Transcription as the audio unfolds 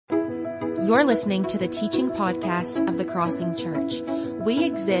You're listening to the teaching podcast of the Crossing Church. We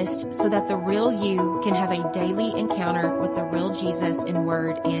exist so that the real you can have a daily encounter with the real Jesus in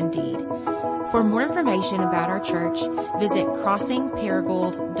word and deed. For more information about our church, visit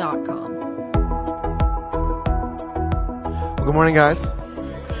crossingparagould.com. Well, good morning, guys.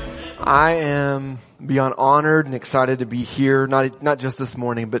 I am beyond honored and excited to be here, not just this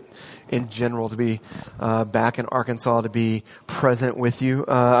morning, but in general, to be back in Arkansas, to be present with you.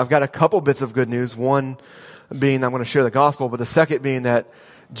 I've got a couple bits of good news. One being I'm going to share the gospel, but the second being that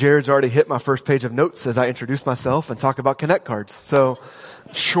Jared's already hit my first page of notes as I introduce myself and talk about Connect cards. So,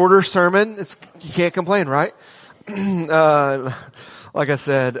 shorter sermon, you can't complain, right? Like I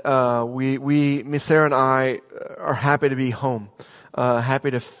said, Miss Sarah and I are happy to be home.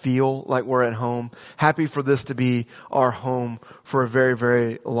 Happy to feel like we're at home. Happy for this to be our home for a very,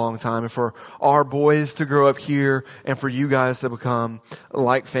 very long time. And for our boys to grow up here and for you guys to become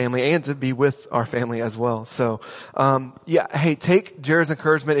like family and to be with our family as well. So, hey, take Jared's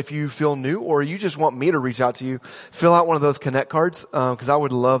encouragement if you feel new or you just want me to reach out to you. Fill out one of those Connect cards, cause I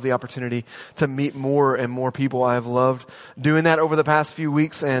would love the opportunity to meet more and more people. I have loved doing that over the past few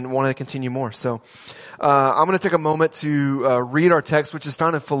weeks and want to continue more. So, I'm going to take a moment to read our text, which is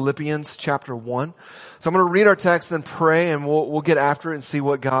found in Philippians chapter 1. So I'm going to read our text and pray, and we'll get after it and see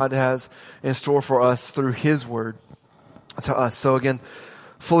what God has in store for us through His Word to us. So again,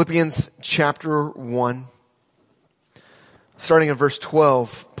 Philippians chapter 1, starting in verse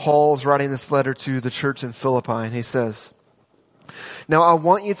 12, Paul's writing this letter to the church in Philippi, and he says, "Now I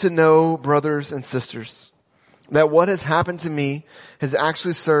want you to know, brothers and sisters, that what has happened to me has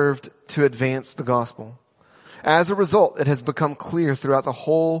actually served to advance the gospel. As a result, it has become clear throughout the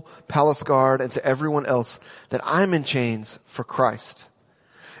whole palace guard and to everyone else that I'm in chains for Christ.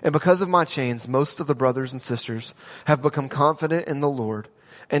 And because of my chains, most of the brothers and sisters have become confident in the Lord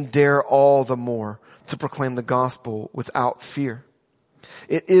and dare all the more to proclaim the gospel without fear.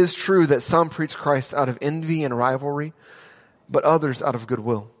 It is true that some preach Christ out of envy and rivalry, but others out of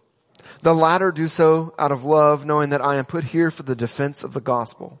goodwill. The latter do so out of love, knowing that I am put here for the defense of the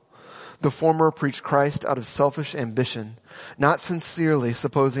gospel. The former preach Christ out of selfish ambition, not sincerely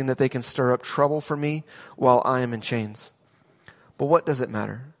supposing that they can stir up trouble for me while I am in chains. But what does it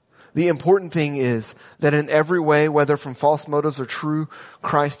matter? The important thing is that in every way, whether from false motives or true,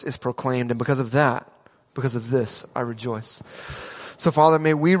 Christ is proclaimed. And because of this, I rejoice." So Father,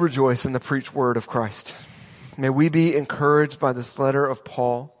 may we rejoice in the preached word of Christ. May we be encouraged by this letter of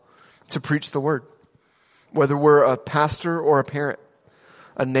Paul to preach the word. Whether we're a pastor or a parent,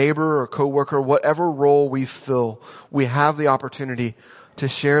 a neighbor or coworker, whatever role we fill, we have the opportunity to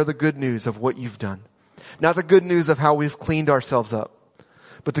share the good news of what you've done. Not the good news of how we've cleaned ourselves up,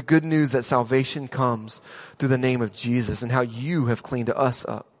 but the good news that salvation comes through the name of Jesus and how you have cleaned us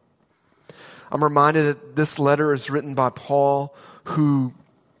up. I'm reminded that this letter is written by Paul, who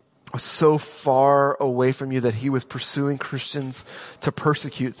was so far away from you that he was pursuing Christians to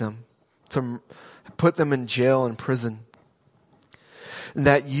persecute them, to put them in jail and prison. And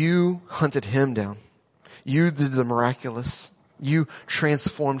that you hunted him down. You did the miraculous. You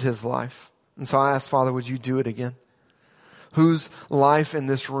transformed his life. And so I ask, Father, would you do it again? Whose life in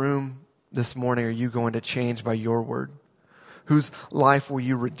this room this morning are you going to change by your word? Whose life will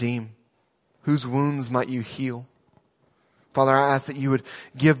you redeem? Whose wounds might you heal? Father, I ask that you would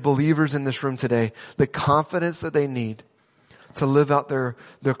give believers in this room today the confidence that they need to live out their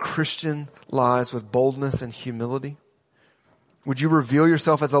Christian lives with boldness and humility. Would you reveal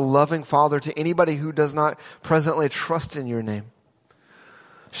yourself as a loving Father to anybody who does not presently trust in your name?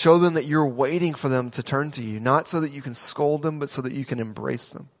 Show them that you're waiting for them to turn to you, not so that you can scold them, but so that you can embrace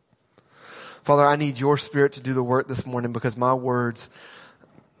them. Father, I need your Spirit to do the work this morning because my words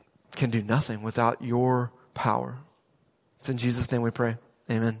can do nothing without your power. It's in Jesus' name we pray.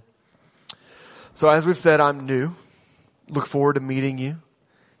 Amen. So as we've said, I'm new. Look forward to meeting you.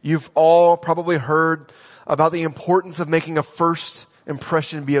 You've all probably heard about the importance of making a first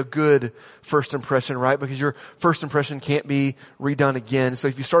impression be a good first impression, right? Because your first impression can't be redone again. So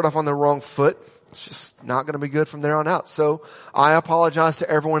if you start off on the wrong foot, it's just not going to be good from there on out. So I apologize to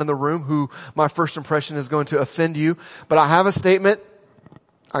everyone in the room who my first impression is going to offend you. But I have a statement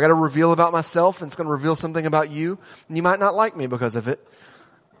I got to reveal about myself, and it's going to reveal something about you. And you might not like me because of it.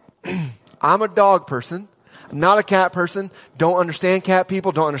 I'm a dog person. I'm not a cat person. Don't understand cat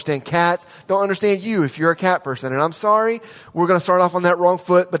people. Don't understand cats. Don't understand you if you're a cat person. And I'm sorry, we're going to start off on that wrong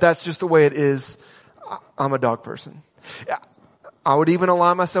foot, but that's just the way it is. I'm a dog person. I would even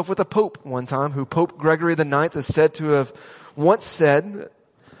align myself with a pope one time, who Pope Gregory the IX is said to have once said,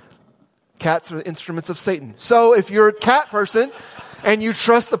 cats are instruments of Satan. So if you're a cat person and you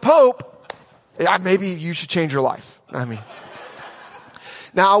trust the Pope, maybe you should change your life.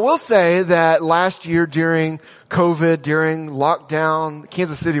 Now I will say that last year during COVID, during lockdown,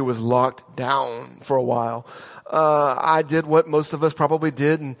 Kansas City was locked down for a while. I did what most of us probably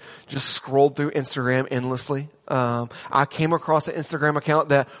did and just scrolled through Instagram endlessly. I came across an Instagram account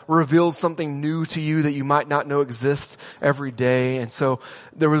that revealed something new to you that you might not know exists every day. And so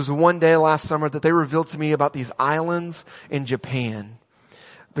there was one day last summer that they revealed to me about these islands in Japan.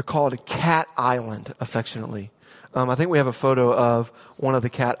 They're called a Cat Island, affectionately. I think we have a photo of one of the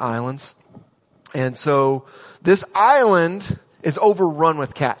cat islands. And so this island is overrun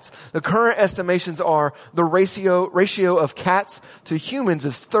with cats. The current estimations are the ratio of cats to humans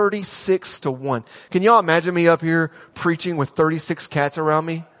is 36-1. Can y'all imagine me up here preaching with 36 cats around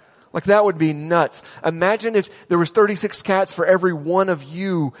me? Like that would be nuts. Imagine if there was 36 cats for every one of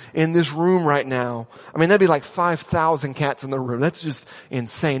you in this room right now. I mean, that'd be like 5,000 cats in the room. That's just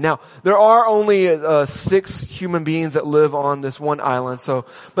insane. Now, there are only 6 human beings that live on this one island. But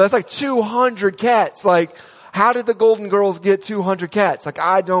that's like 200 cats. Like, how did the Golden Girls get 200 cats? Like,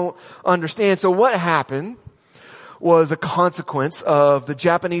 I don't understand. So what happened was a consequence of the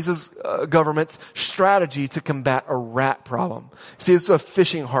Japanese government's strategy to combat a rat problem. See, it's a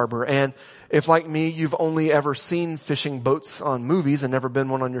fishing harbor, and if like me, you've only ever seen fishing boats on movies and never been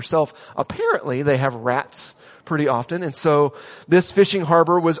one on yourself, apparently they have rats pretty often. And so this fishing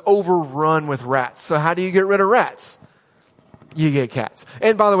harbor was overrun with rats. So how do you get rid of rats? You get cats.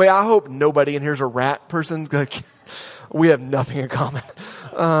 And by the way, I hope nobody in here is a rat person. We have nothing in common.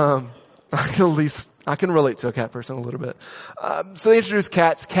 At least I can relate to a cat person a little bit. So they introduced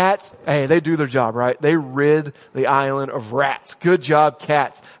cats. Cats, hey, they do their job, right? They rid the island of rats. Good job,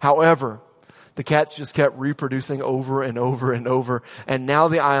 cats. However, the cats just kept reproducing over and over and over. And now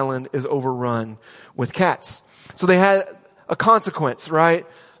the island is overrun with cats. So they had a consequence, right?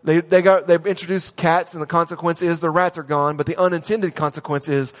 They introduced cats, and the consequence is the rats are gone, but the unintended consequence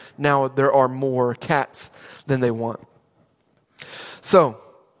is now there are more cats than they want. So,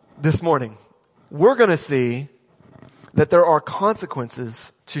 this morning, we're going to see that there are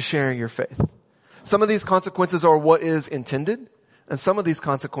consequences to sharing your faith. Some of these consequences are what is intended, and some of these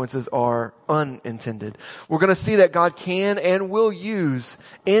consequences are unintended. We're going to see that God can and will use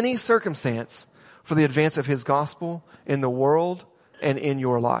any circumstance for the advance of His gospel in the world and in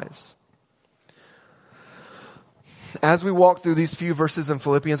your lives. As we walk through these few verses in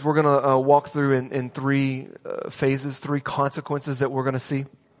Philippians, we're going to walk through in 3 phases, 3 consequences that we're going to see.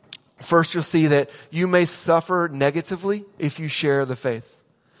 First, you'll see that you may suffer negatively if you share the faith.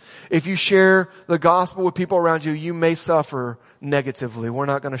 If you share the gospel with people around you, you may suffer negatively. We're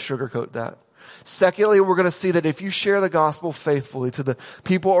not going to sugarcoat that. Secondly, we're going to see that if you share the gospel faithfully to the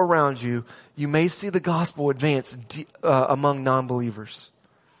people around you, you may see the gospel advance among non-believers.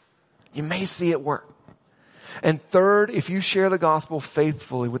 You may see it work. And third, if you share the gospel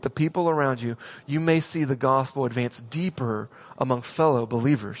faithfully with the people around you, you may see the gospel advance deeper among fellow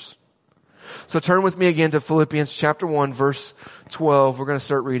believers. So turn with me again to Philippians chapter 1, verse 12. We're going to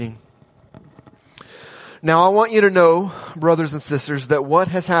start reading. Now I want you to know, brothers and sisters, that what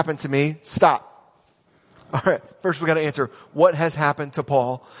has happened to me, stop. All right, first we got to answer, what has happened to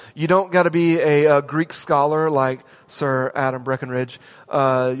Paul? You don't got to be a Greek scholar like Sir Adam Breckenridge. You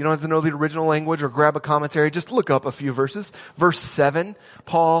don't have to know the original language or grab a commentary. Just look up a few verses. Verse 7,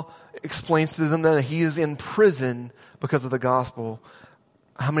 Paul explains to them that he is in prison because of the gospel.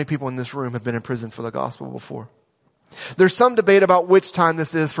 How many people in this room have been in prison for the gospel before? There's some debate about which time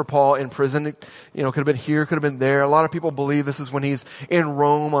this is for Paul in prison. It, could have been here, could have been there. A lot of people believe this is when he's in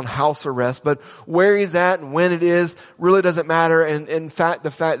Rome on house arrest, but where he's at and when it is really doesn't matter. And in fact,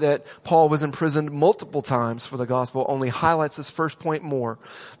 the fact that Paul was imprisoned multiple times for the gospel only highlights this first point more,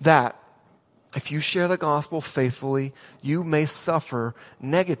 that if you share the gospel faithfully, you may suffer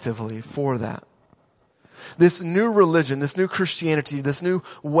negatively for that. This new religion, this new Christianity, this new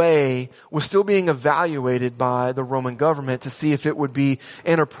way was still being evaluated by the Roman government to see if it would be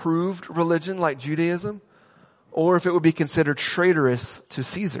an approved religion like Judaism or if it would be considered traitorous to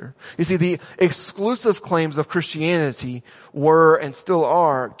Caesar. You see, the exclusive claims of Christianity were and still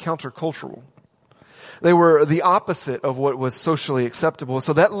are countercultural. They were the opposite of what was socially acceptable.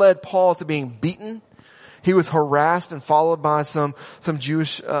 So that led Paul to being beaten. He was harassed and followed by some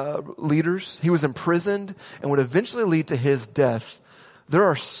Jewish leaders. He was imprisoned and would eventually lead to his death. There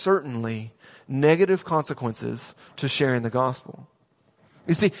are certainly negative consequences to sharing the gospel.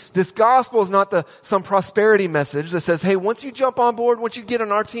 You see, this gospel is not some prosperity message that says, hey, once you jump on board, once you get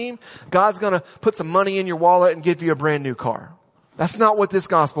on our team, God's going to put some money in your wallet and give you a brand new car. That's not what this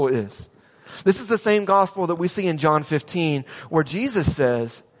gospel is. This is the same gospel that we see in John 15, where Jesus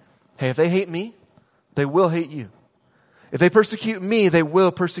says, Hey, if they hate me, they will hate you. If they persecute me, they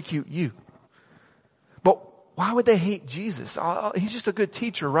will persecute you. But why would they hate Jesus? He's just a good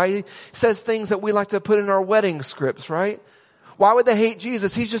teacher, right? He says things that we like to put in our wedding scripts, right? Why would they hate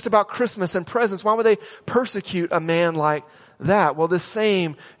Jesus? He's just about Christmas and presents. Why would they persecute a man like that? Well, this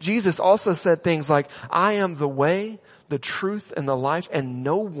same Jesus also said things like, I am the way, the truth, and the life, and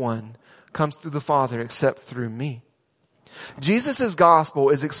no one comes through the Father except through me. Jesus'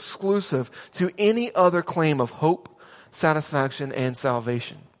 gospel is exclusive to any other claim of hope, satisfaction, and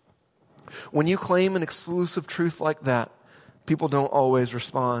salvation. When you claim an exclusive truth like that, people don't always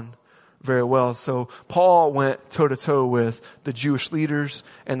respond very well. So Paul went toe-to-toe with the Jewish leaders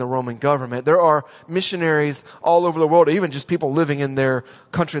and the Roman government. There are missionaries all over the world, even just people living in their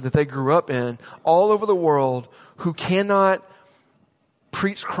country that they grew up in, all over the world who cannot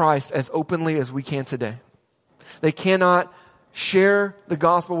preach Christ as openly as we can today. They cannot share the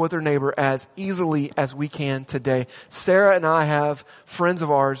gospel with their neighbor as easily as we can today. Sarah and I have friends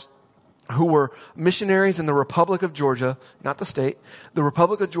of ours who were missionaries in the Republic of Georgia, not the state, the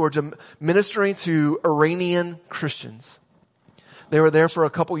Republic of Georgia, ministering to Iranian Christians. They were there for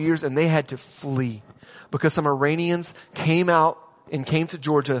a couple years and they had to flee because some Iranians came to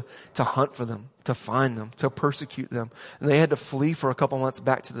Georgia to hunt for them, to find them, to persecute them. And they had to flee for a couple months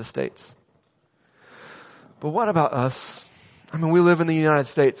back to the States. But what about us? I mean, we live in the United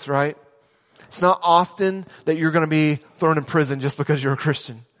States, right? It's not often that you're going to be thrown in prison just because you're a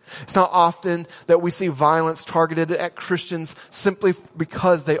Christian. It's not often that we see violence targeted at Christians simply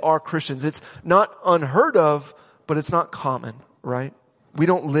because they are Christians. It's not unheard of, but it's not common, right? We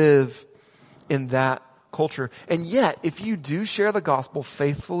don't live in that culture. And yet, if you do share the gospel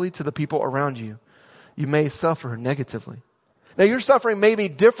faithfully to the people around you, you may suffer negatively. Now, your suffering may be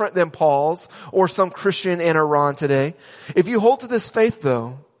different than Paul's or some Christian in Iran today. If you hold to this faith,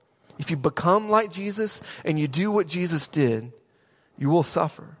 though, if you become like Jesus and you do what Jesus did, you will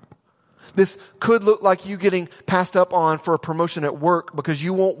suffer. This could look like you getting passed up on for a promotion at work because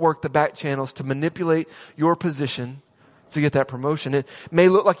you won't work the back channels to manipulate your position to get that promotion. It may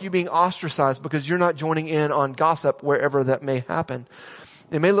look like you being ostracized because you're not joining in on gossip wherever that may happen.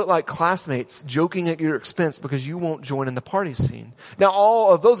 It may look like classmates joking at your expense because you won't join in the party scene. Now,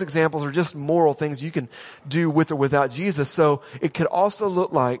 all of those examples are just moral things you can do with or without Jesus. So it could also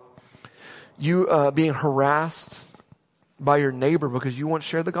look like you being harassed by your neighbor because you won't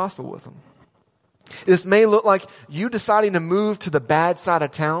share the gospel with them. This may look like you deciding to move to the bad side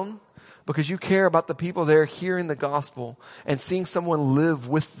of town because you care about the people there hearing the gospel and seeing someone live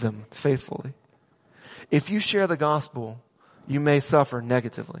with them faithfully. If you share the gospel, you may suffer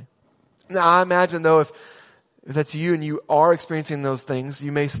negatively. Now, I imagine, though, if that's you and you are experiencing those things,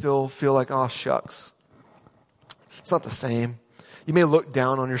 you may still feel like, oh, shucks. It's not the same. You may look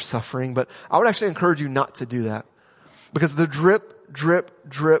down on your suffering, but I would actually encourage you not to do that. Because the drip, drip,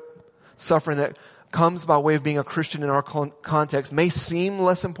 drip suffering that comes by way of being a Christian in our context may seem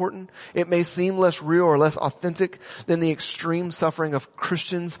less important. It may seem less real or less authentic than the extreme suffering of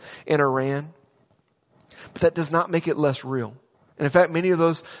Christians in Iran. But that does not make it less real. And in fact, many of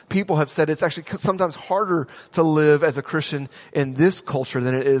those people have said it's actually sometimes harder to live as a Christian in this culture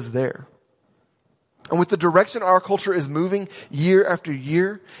than it is there. And with the direction our culture is moving year after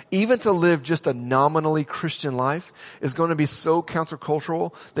year, even to live just a nominally Christian life is going to be so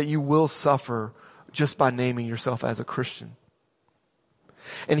countercultural that you will suffer just by naming yourself as a Christian.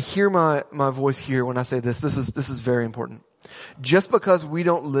 And hear my voice here when I say this. This is very important. Just because we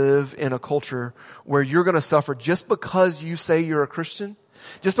don't live in a culture where you're going to suffer just because you say you're a Christian,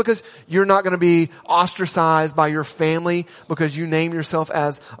 just because you're not going to be ostracized by your family because you name yourself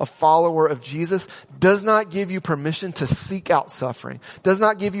as a follower of Jesus, does not give you permission to seek out suffering, does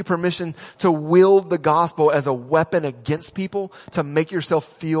not give you permission to wield the gospel as a weapon against people to make yourself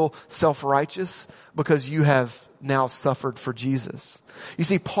feel self-righteous because you have now suffered for Jesus. You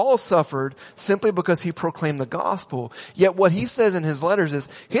see, Paul suffered simply because he proclaimed the gospel. Yet what he says in his letters is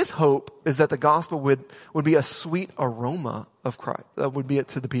his hope is that the gospel would be a sweet aroma of Christ. That would be it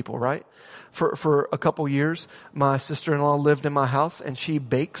to the people, right? For a couple years, my sister-in-law lived in my house and she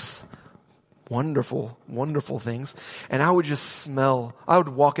bakes wonderful, wonderful things. And I would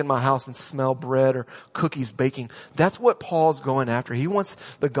walk in my house and smell bread or cookies baking. That's what Paul's going after. He wants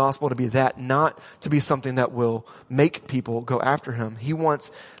the gospel to be that, not to be something that will make people go after him. He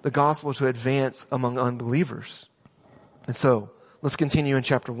wants the gospel to advance among unbelievers. And so, let's continue in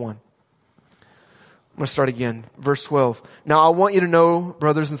chapter 1. I'm going to start again. Verse 12. Now I want you to know,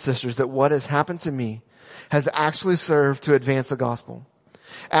 brothers and sisters, that what has happened to me has actually served to advance the gospel.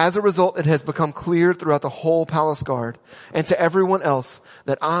 As a result, it has become clear throughout the whole palace guard and to everyone else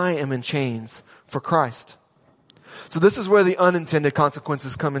that I am in chains for Christ. So this is where the unintended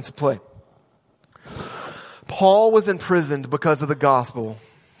consequences come into play. Paul was imprisoned because of the gospel.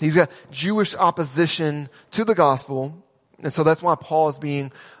 He's got Jewish opposition to the gospel. And so that's why Paul is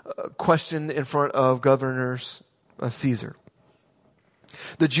being questioned in front of governors of Caesar.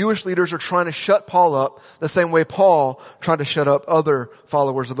 The Jewish leaders are trying to shut Paul up the same way Paul tried to shut up other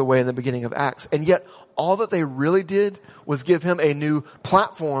followers of the way in the beginning of Acts. And yet all that they really did was give him a new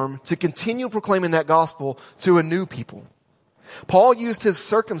platform to continue proclaiming that gospel to a new people. Paul used his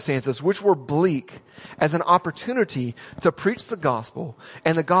circumstances, which were bleak, as an opportunity to preach the gospel,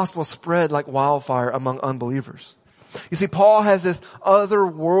 and the gospel spread like wildfire among unbelievers. You see, Paul has this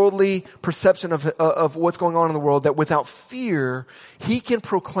otherworldly perception of what's going on in the world, that without fear, he can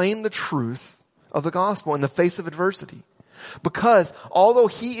proclaim the truth of the gospel in the face of adversity. Because although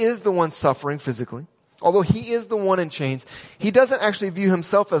he is the one suffering physically, although he is the one in chains, he doesn't actually view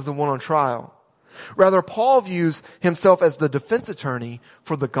himself as the one on trial. Rather, Paul views himself as the defense attorney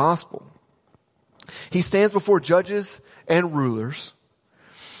for the gospel. He stands before judges and rulers,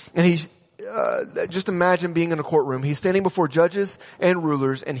 and just imagine being in a courtroom. He's standing before judges and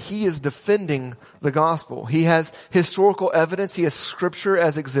rulers, and he is defending the gospel. He has historical evidence. He has scripture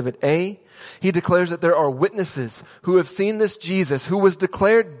as exhibit A. He declares that there are witnesses who have seen this Jesus, who was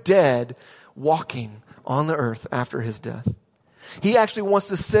declared dead, walking on the earth after his death. He actually wants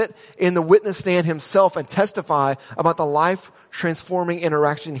to sit in the witness stand himself and testify about the life-transforming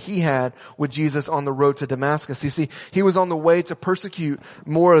interaction he had with Jesus on the road to Damascus. You see, he was on the way to persecute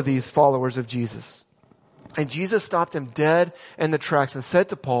more of these followers of Jesus. And Jesus stopped him dead in the tracks and said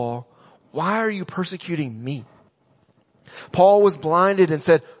to Paul, "Why are you persecuting me?" Paul was blinded and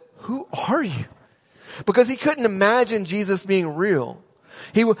said, "Who are you?" Because he couldn't imagine Jesus being real.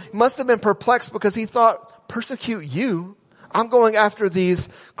 He must have been perplexed because he thought, persecute you? I'm going after these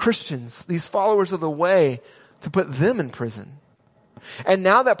Christians, these followers of the way, to put them in prison. And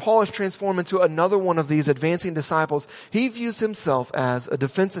now that Paul is transformed into another one of these advancing disciples, he views himself as a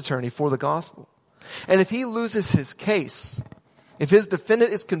defense attorney for the gospel. And if he loses his case, if his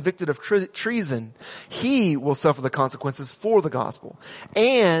defendant is convicted of treason, he will suffer the consequences for the gospel.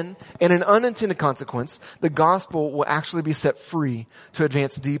 And in an unintended consequence, the gospel will actually be set free to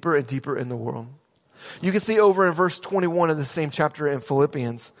advance deeper and deeper in the world. You can see over in verse 21 of the same chapter in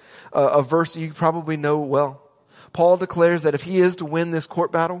Philippians, a verse you probably know well. Paul declares that if he is to win this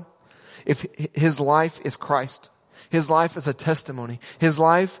court battle, if his life is Christ, his life is a testimony, his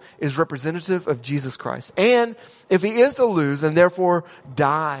life is representative of Jesus Christ. And if he is to lose and therefore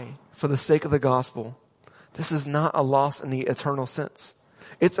die for the sake of the gospel, this is not a loss in the eternal sense.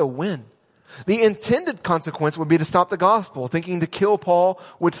 It's a win. The intended consequence would be to stop the gospel. Thinking to kill Paul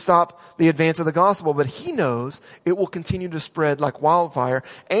would stop the advance of the gospel, but he knows it will continue to spread like wildfire,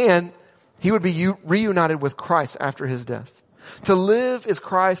 and he would be reunited with Christ after his death. To live is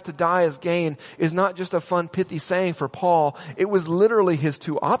Christ, to die is gain is not just a fun, pithy saying for Paul. It was literally his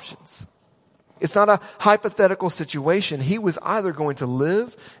two options. It's not a hypothetical situation. He was either going to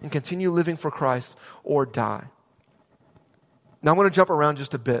live and continue living for Christ or die. Now I'm going to jump around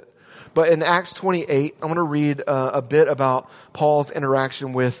just a bit. But in Acts 28, I'm going to read a bit about Paul's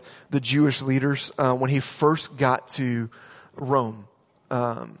interaction with the Jewish leaders when he first got to Rome.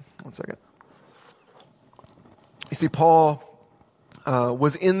 One second. You see, Paul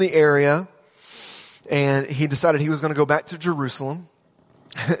was in the area, and he decided he was going to go back to Jerusalem.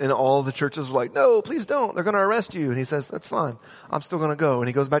 And all the churches were like, "No, please don't. They're going to arrest you." And he says, "That's fine. I'm still going to go." And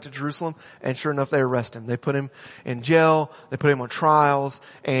he goes back to Jerusalem, and sure enough, they arrest him. They put him in jail. They put him on trials,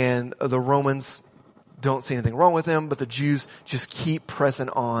 and the Romans don't see anything wrong with him, but the Jews just keep pressing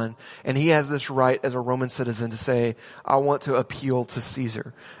on. And he has this right as a Roman citizen to say, "I want to appeal to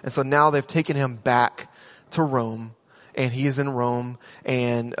Caesar." And so now they've taken him back to Rome. And he is in Rome,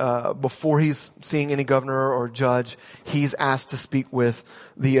 and before he's seeing any governor or judge, he's asked to speak with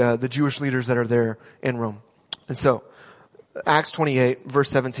the Jewish leaders that are there in Rome. And so, Acts 28, verse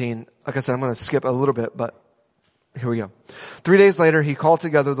 17, like I said, I'm going to skip a little bit, but here we go. 3 days later, he called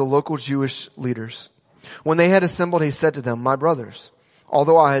together the local Jewish leaders. When they had assembled, he said to them, "My brothers,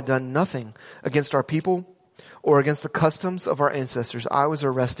 although I had done nothing against our people or against the customs of our ancestors, I was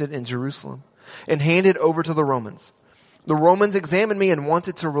arrested in Jerusalem and handed over to the Romans. The Romans examined me and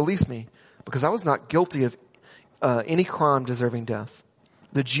wanted to release me because I was not guilty of any crime deserving death.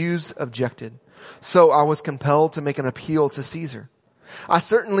 The Jews objected, so I was compelled to make an appeal to Caesar. I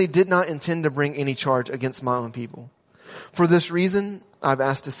certainly did not intend to bring any charge against my own people. For this reason, I've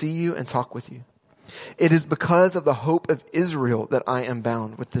asked to see you and talk with you. It is because of the hope of Israel that I am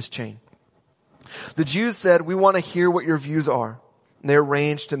bound with this chain." The Jews said, "We want to hear what your views are." And they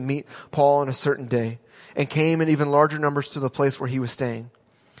arranged to meet Paul on a certain day and came in even larger numbers to the place where he was staying.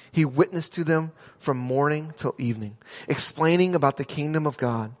 He witnessed to them from morning till evening, explaining about the kingdom of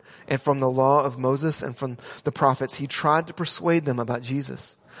God, and from the law of Moses and from the prophets, he tried to persuade them about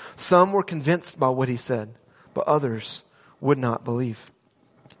Jesus. Some were convinced by what he said, but others would not believe.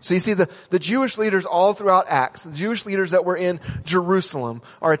 So you see, the Jewish leaders all throughout Acts, the Jewish leaders that were in Jerusalem,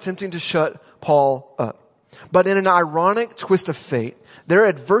 are attempting to shut Paul up. But in an ironic twist of fate, their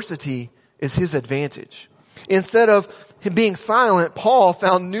adversity is his advantage. Instead of him being silent, Paul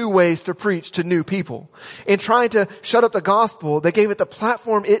found new ways to preach to new people. In trying to shut up the gospel, they gave it the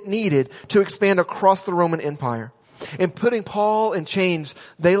platform it needed to expand across the Roman Empire. In putting Paul in chains,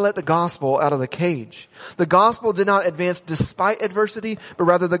 they let the gospel out of the cage. The gospel did not advance despite adversity, but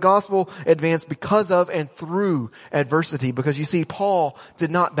rather the gospel advanced because of and through adversity. Because you see, Paul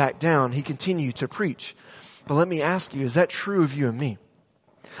did not back down. He continued to preach. But let me ask you, is that true of you and me?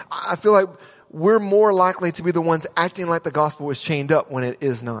 I feel like we're more likely to be the ones acting like the gospel is chained up when it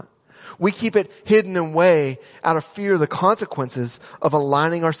is not. We keep it hidden away out of fear of the consequences of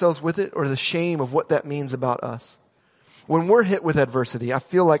aligning ourselves with it or the shame of what that means about us. When we're hit with adversity, I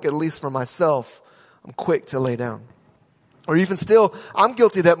feel like, at least for myself, I'm quick to lay down. Or even still, I'm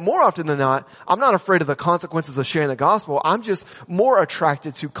guilty that more often than not, I'm not afraid of the consequences of sharing the gospel. I'm just more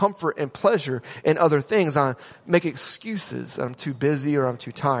attracted to comfort and pleasure in other things. I make excuses. I'm too busy or I'm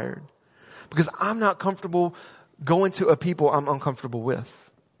too tired. Because I'm not comfortable going to a people I'm uncomfortable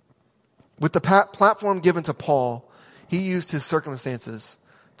with. With the platform given to Paul, he used his circumstances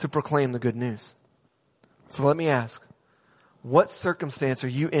to proclaim the good news. So let me ask, what circumstance are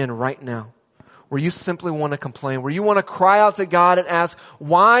you in right now where you simply want to complain, where you want to cry out to God and ask,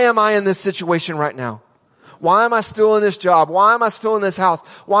 why am I in this situation right now? Why am I still in this job? Why am I still in this house?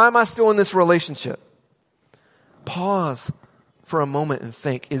 Why am I still in this relationship? Pause for a moment and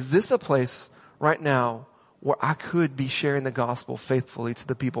think, is this a place right now where I could be sharing the gospel faithfully to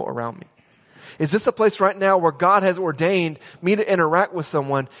the people around me? Is this a place right now where God has ordained me to interact with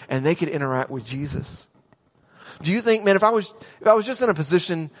someone and they could interact with Jesus? Do you think, man, if I was just in a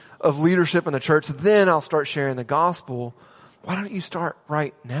position of leadership in the church, then I'll start sharing the gospel? Why don't you start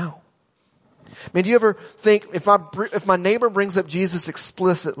right now? Man, do you ever think, if my neighbor brings up Jesus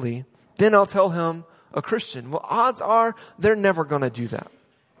explicitly, then I'll tell him a Christian? Well, odds are they're never going to do that.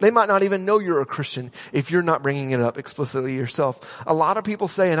 They might not even know you're a Christian if you're not bringing it up explicitly yourself. A lot of people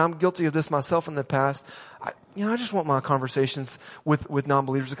say, and I'm guilty of this myself in the past, I just want my conversations with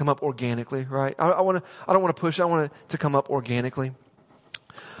non-believers to come up organically, right? I don't want to push. I want it to come up organically.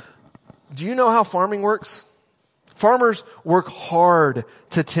 Do you know how farming works? Farmers work hard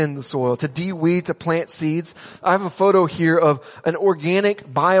to tend the soil, to de-weed, to plant seeds. I have a photo here of an organic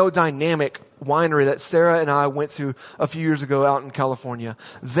biodynamic winery that Sarah and I went to a few years ago out in California.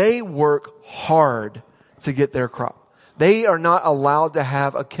 They work hard to get their crop. They are not allowed to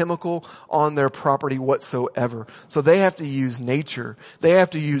have a chemical on their property whatsoever. So they have to use nature. They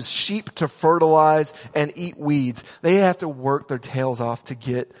have to use sheep to fertilize and eat weeds. They have to work their tails off to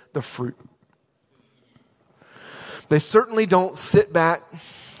get the fruit. They certainly don't sit back,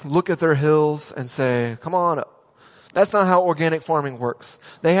 look at their hills and say, come on up. That's not how organic farming works.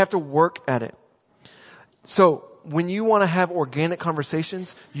 They have to work at it. So when you want to have organic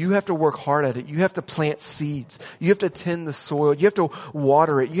conversations, you have to work hard at it. You have to plant seeds. You have to tend the soil. You have to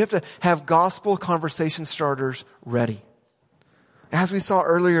water it. You have to have gospel conversation starters ready. As we saw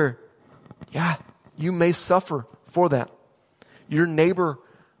earlier, you may suffer for that. Your neighbor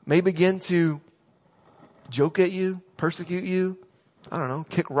may begin to joke at you, persecute you,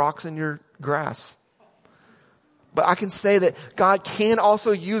 kick rocks in your grass. But I can say that God can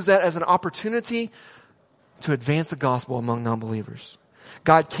also use that as an opportunity to advance the gospel among non-believers.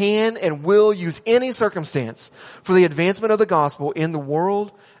 God can and will use any circumstance for the advancement of the gospel in the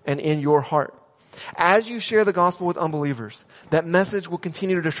world and in your heart. As you share the gospel with unbelievers, that message will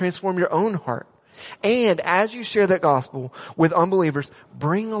continue to transform your own heart. And as you share that gospel with unbelievers,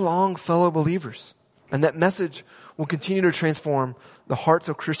 bring along fellow believers. And that message will continue to transform the hearts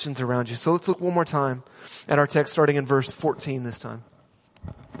of Christians around you. So let's look one more time at our text starting in verse 14 this time.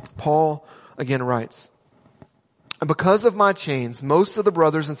 Paul again writes, "And because of my chains, most of the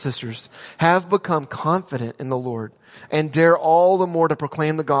brothers and sisters have become confident in the Lord and dare all the more to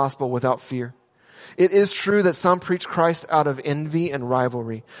proclaim the gospel without fear. It is true that some preach Christ out of envy and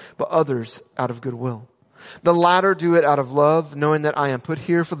rivalry, but others out of goodwill. The latter do it out of love, knowing that I am put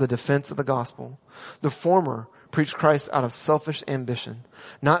here for the defense of the gospel. The former preach Christ out of selfish ambition,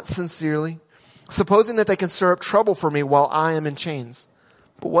 not sincerely, supposing that they can stir up trouble for me while I am in chains.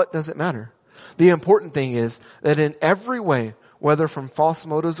 But what does it matter? The important thing is that in every way, whether from false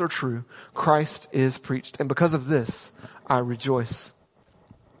motives or true, Christ is preached. And because of this, I rejoice.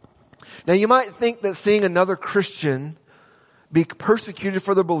 Now you might think that seeing another Christian be persecuted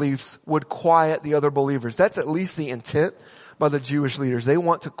for their beliefs would quiet the other believers. That's at least the intent by the Jewish leaders. They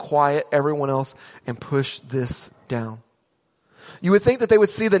want to quiet everyone else and push this down. You would think that they would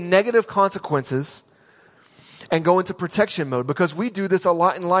see the negative consequences and go into protection mode, because we do this a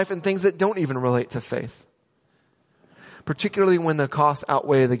lot in life in things that don't even relate to faith. Particularly when the costs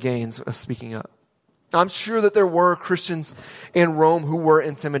outweigh the gains of speaking up. I'm sure that there were Christians in Rome who were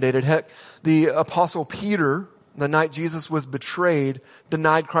intimidated. Heck, the Apostle Peter, the night Jesus was betrayed,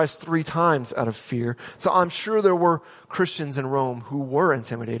 denied Christ 3 times out of fear. So I'm sure there were Christians in Rome who were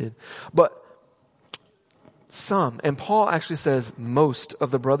intimidated. But some, and Paul actually says most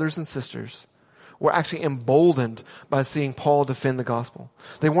of the brothers and sisters were actually emboldened by seeing Paul defend the gospel.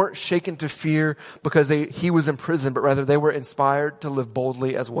 They weren't shaken to fear because he was in prison, but rather they were inspired to live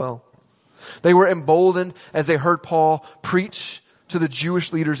boldly as well. They were emboldened as they heard Paul preach to the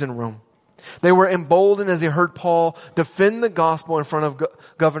Jewish leaders in Rome. They were emboldened as they heard Paul defend the gospel in front of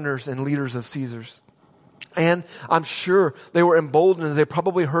governors and leaders of Caesars. And I'm sure they were emboldened as they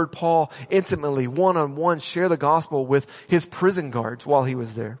probably heard Paul intimately, one-on-one, share the gospel with his prison guards while he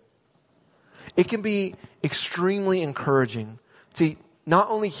was there. It can be extremely encouraging to not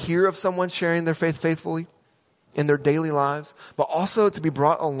only hear of someone sharing their faith faithfully in their daily lives, but also to be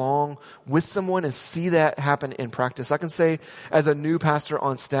brought along with someone and see that happen in practice. I can say, as a new pastor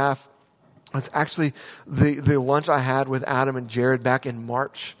on staff, it's actually the lunch I had with Adam and Jared back in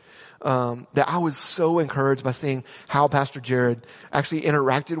March, that I was so encouraged by seeing how Pastor Jared actually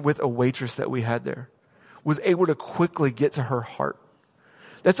interacted with a waitress that we had there, was able to quickly get to her heart.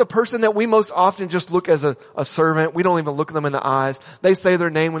 That's a person that we most often just look as a servant. We don't even look them in the eyes. They say their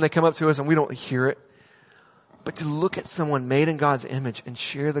name when they come up to us and we don't hear it. But to look at someone made in God's image and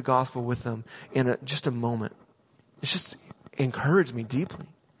share the gospel with them in just a moment, it's just encouraged me deeply.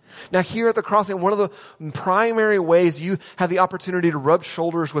 Now here at the Crossing, one of the primary ways you have the opportunity to rub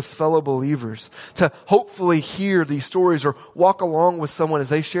shoulders with fellow believers, to hopefully hear these stories or walk along with someone as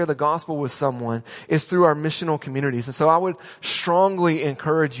they share the gospel with someone, is through our missional communities. And so I would strongly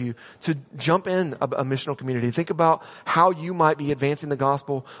encourage you to jump in a missional community. Think about how you might be advancing the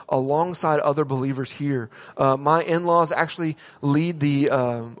gospel alongside other believers here. My in-laws actually lead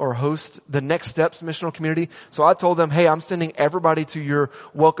or host the Next Steps missional community. So I told them, hey, I'm sending everybody to your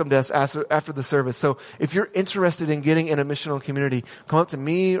welcome desk after the service. So if you're interested in getting in a missional community, come up to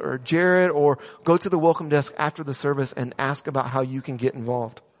me or Jared or go to the welcome desk after the service and ask about how you can get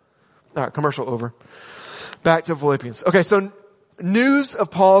involved. All right, commercial over. Back to Philippians. Okay, so news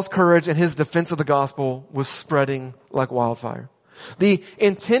of Paul's courage and his defense of the gospel was spreading like wildfire. The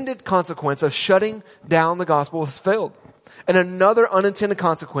intended consequence of shutting down the gospel has failed. And another unintended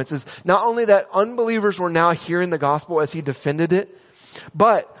consequence is not only that unbelievers were now hearing the gospel as he defended it,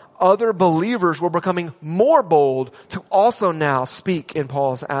 but other believers were becoming more bold to also now speak in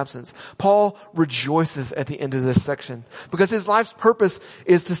Paul's absence. Paul rejoices at the end of this section because his life's purpose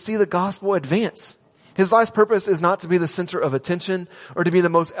is to see the gospel advance. His life's purpose is not to be the center of attention or to be the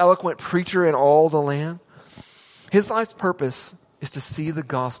most eloquent preacher in all the land. His life's purpose is to see the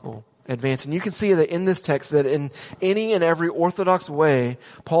gospel advance. And you can see that in this text that in any and every orthodox way,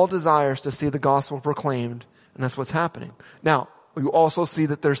 Paul desires to see the gospel proclaimed, and that's what's happening. Now, we also see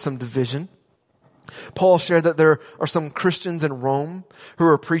that there's some division. Paul shared that there are some Christians in Rome who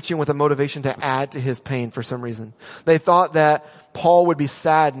are preaching with a motivation to add to his pain for some reason. They thought that Paul would be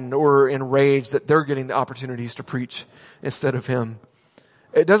saddened or enraged that they're getting the opportunities to preach instead of him.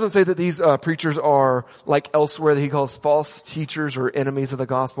 It doesn't say that these preachers are like elsewhere that he calls false teachers or enemies of the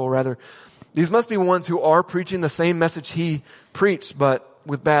gospel. Rather, these must be ones who are preaching the same message he preached, but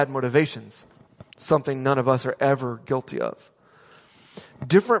with bad motivations. Something none of us are ever guilty of.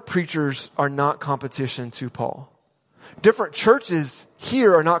 Different preachers are not competition to Paul. Different churches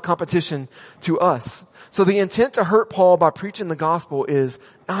here are not competition to us. So the intent to hurt Paul by preaching the gospel is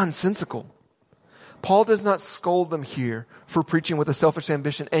nonsensical. Paul does not scold them here for preaching with a selfish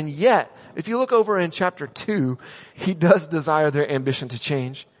ambition. And yet, if you look over in chapter 2, he does desire their ambition to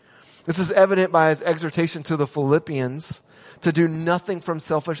change. This is evident by his exhortation to the Philippians to do nothing from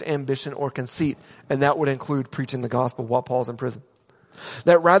selfish ambition or conceit. And that would include preaching the gospel while Paul's in prison.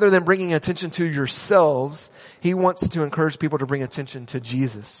 That rather than bringing attention to yourselves, he wants to encourage people to bring attention to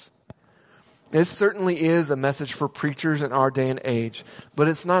Jesus. This certainly is a message for preachers in our day and age, but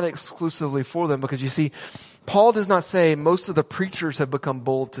it's not exclusively for them because you see, Paul does not say most of the preachers have become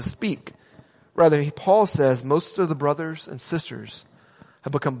bold to speak. Rather, Paul says most of the brothers and sisters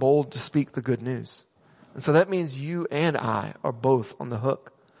have become bold to speak the good news. And so that means you and I are both on the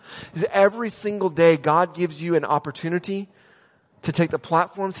hook. Every single day, God gives you an opportunity to take the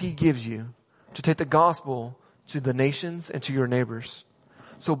platforms He gives you, to take the gospel to the nations and to your neighbors.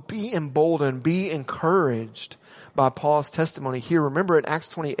 So be emboldened, be encouraged by Paul's testimony here. Remember in Acts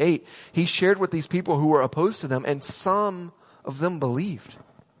 28, he shared with these people who were opposed to them, and some of them believed.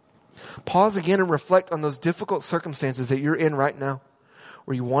 Pause again and reflect on those difficult circumstances that you're in right now,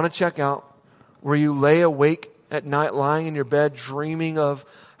 where you want to check out, where you lay awake at night lying in your bed dreaming of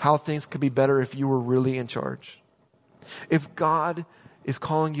how things could be better if you were really in charge. If God is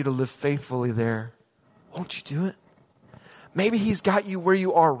calling you to live faithfully there, won't you do it? Maybe He's got you where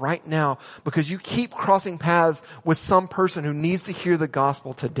you are right now because you keep crossing paths with some person who needs to hear the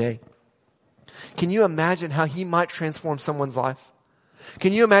gospel today. Can you imagine how He might transform someone's life?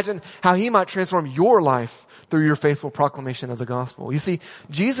 Can you imagine how He might transform your life through your faithful proclamation of the gospel? You see,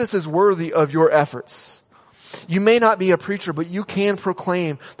 Jesus is worthy of your efforts. You may not be a preacher, but you can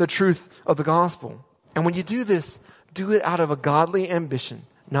proclaim the truth of the gospel. And when you do this, do it out of a godly ambition,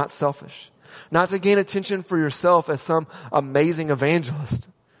 not selfish. Not to gain attention for yourself as some amazing evangelist.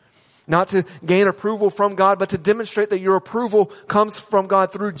 Not to gain approval from God, but to demonstrate that your approval comes from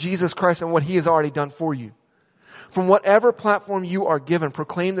God through Jesus Christ and what He has already done for you. From whatever platform you are given,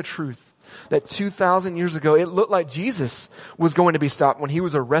 proclaim the truth that 2,000 years ago, it looked like Jesus was going to be stopped when He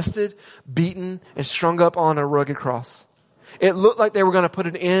was arrested, beaten, and strung up on a rugged cross. It looked like they were going to put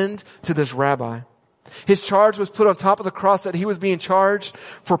an end to this rabbi. His charge was put on top of the cross that He was being charged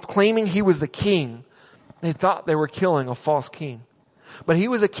for claiming He was the king. They thought they were killing a false king. But He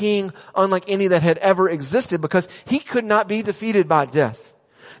was a king unlike any that had ever existed because He could not be defeated by death.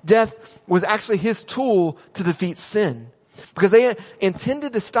 Death was actually His tool to defeat sin. Because they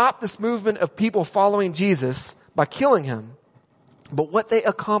intended to stop this movement of people following Jesus by killing Him. But what they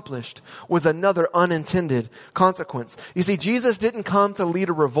accomplished was another unintended consequence. You see, Jesus didn't come to lead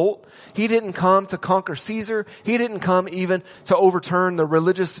a revolt. He didn't come to conquer Caesar. He didn't come even to overturn the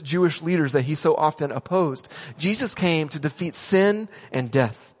religious Jewish leaders that He so often opposed. Jesus came to defeat sin and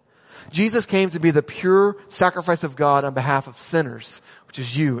death. Jesus came to be the pure sacrifice of God on behalf of sinners, which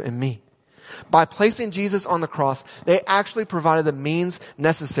is you and me. By placing Jesus on the cross, they actually provided the means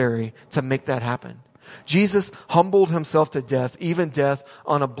necessary to make that happen. Jesus humbled Himself to death, even death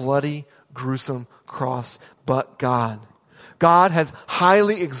on a bloody, gruesome cross. But God has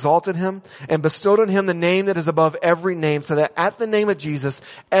highly exalted Him and bestowed on Him the name that is above every name, so that at the name of Jesus,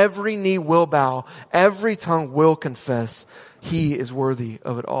 every knee will bow, every tongue will confess He is worthy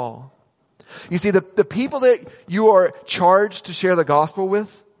of it all. You see, the people that you are charged to share the gospel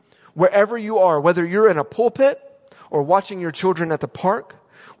with, wherever you are, whether you're in a pulpit or watching your children at the park,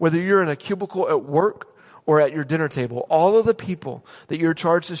 whether you're in a cubicle at work or at your dinner table, all of the people that you're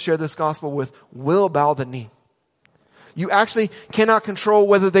charged to share this gospel with will bow the knee. You actually cannot control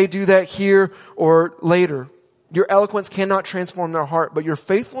whether they do that here or later. Your eloquence cannot transform their heart, but your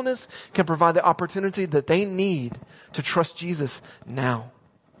faithfulness can provide the opportunity that they need to trust Jesus now.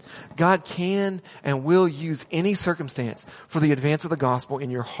 God can and will use any circumstance for the advance of the gospel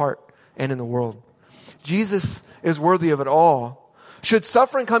in your heart and in the world. Jesus is worthy of it all. Should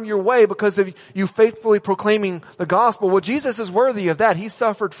suffering come your way because of you faithfully proclaiming the gospel, well, Jesus is worthy of that. He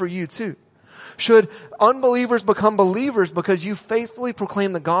suffered for you too. Should unbelievers become believers because you faithfully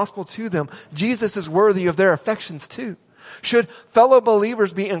proclaim the gospel to them, Jesus is worthy of their affections too. Should fellow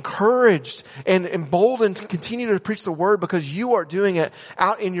believers be encouraged and emboldened to continue to preach the word because you are doing it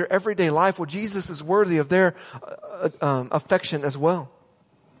out in your everyday life, well, Jesus is worthy of their affection as well.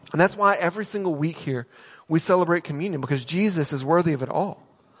 And that's why every single week here we celebrate communion, because Jesus is worthy of it all.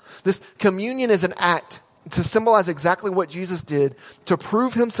 This communion is an act to symbolize exactly what Jesus did to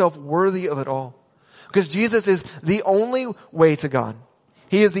prove Himself worthy of it all. Because Jesus is the only way to God.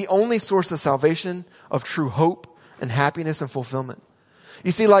 He is the only source of salvation, of true hope, and happiness and fulfillment.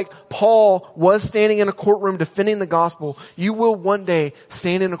 You see, like Paul was standing in a courtroom defending the gospel, you will one day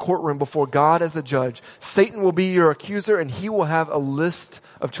stand in a courtroom before God as the judge. Satan will be your accuser, and he will have a list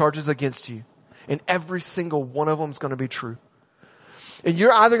of charges against you. And every single one of them is going to be true. And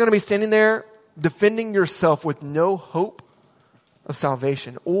you're either going to be standing there defending yourself with no hope of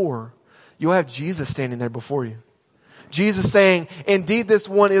salvation, or you'll have Jesus standing there before you. Jesus saying, indeed, this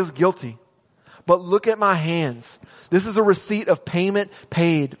one is guilty. But look at my hands. This is a receipt of payment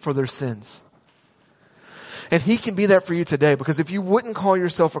paid for their sins. And He can be that for you today, because if you wouldn't call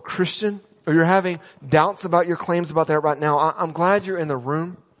yourself a Christian, or you're having doubts about your claims about that right now, I'm glad you're in the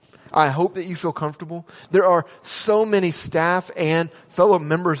room. I hope that you feel comfortable. There are so many staff and fellow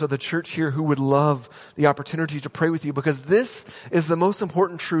members of the church here who would love the opportunity to pray with you, because this is the most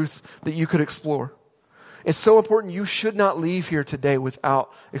important truth that you could explore. It's so important you should not leave here today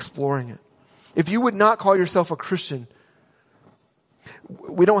without exploring it. If you would not call yourself a Christian,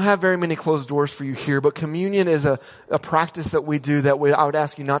 we don't have very many closed doors for you here, but communion is a practice that we do that I would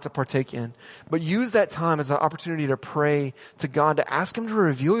ask you not to partake in. But use that time as an opportunity to pray to God, to ask Him to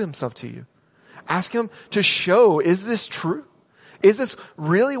reveal Himself to you. Ask Him to show, is this true? Is this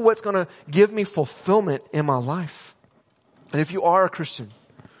really what's going to give me fulfillment in my life? And if you are a Christian,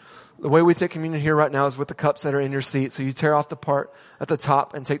 the way we take communion here right now is with the cups that are in your seat. So you tear off the part at the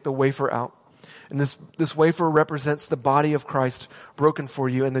top and take the wafer out. And this wafer represents the body of Christ broken for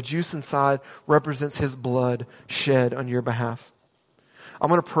you, and the juice inside represents His blood shed on your behalf. I'm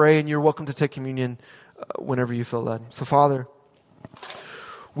going to pray, and you're welcome to take communion whenever you feel led. So Father,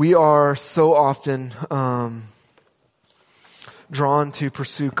 we are so often drawn to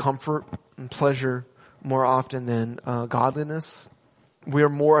pursue comfort and pleasure more often than godliness. We are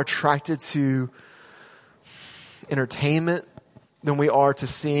more attracted to entertainment than we are to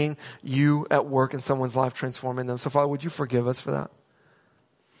seeing you at work in someone's life, transforming them. So Father, would you forgive us for that?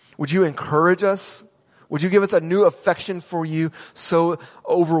 Would you encourage us? Would you give us a new affection for you, so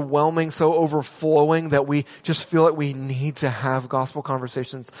overwhelming, so overflowing that we just feel like we need to have gospel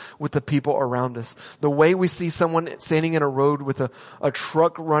conversations with the people around us? The way we see someone standing in a road with a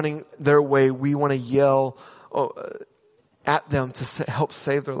truck running their way, we want to yell at them to help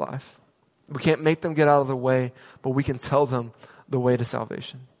save their life. We can't make them get out of the way, but we can tell them the way to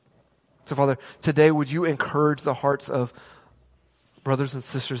salvation. So Father, today would you encourage the hearts of brothers and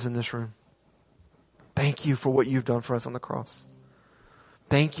sisters in this room? Thank you for what you've done for us on the cross.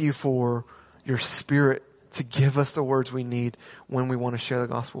 Thank you for your Spirit to give us the words we need when we want to share the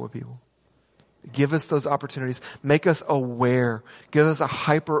gospel with people. Give us those opportunities. Make us aware. Give us a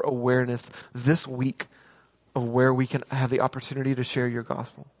hyper awareness this week of where we can have the opportunity to share your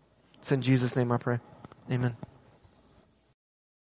gospel. It's in Jesus' name I pray. Amen.